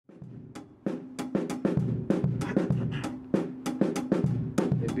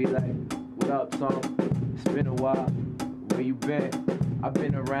be like, what up, son? It's been a while. Where you been? I've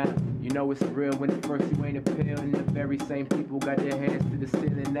been around. You know it's real when at first you ain't a pill, and the very same people got their hands to the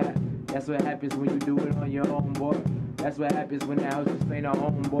ceiling. That's what happens when you do it on your own, boy. That's what happens when the house just ain't a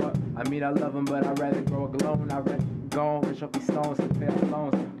home, boy. I mean, I love him, but I'd rather grow alone. I'd rather go on, rich up these stones and pay off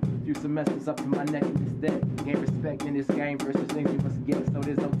loans. Few semesters up to my neck in this debt. Gain respect in this game versus things you must get. So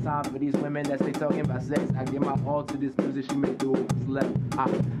there's no time for these women that stay talking about sex. I give my all to this music, she may do what's left. I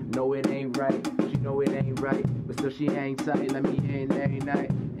know it ain't right, she know it ain't right, but still she hang tight, let me in every night.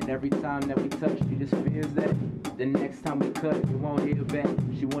 And every time that we touch, she just feels that the next time we cut, you won't hear back.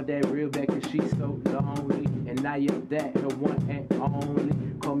 She want that real back cause she's so lonely. And now you're that, her one and only.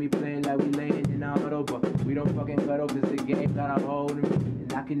 Call me playing like we laying in a huddle, but we don't fucking cuddle cause the game got a hold of me.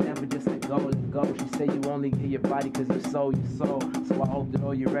 And I can never just let go. She said you only get your body cause your soul. So I hope that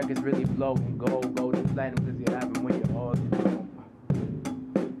all your records really blow and go to platinum cause you have them when you're all alone.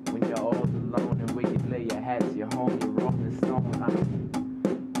 When you're all alone and where you lay your hats, your home, your rolling stone.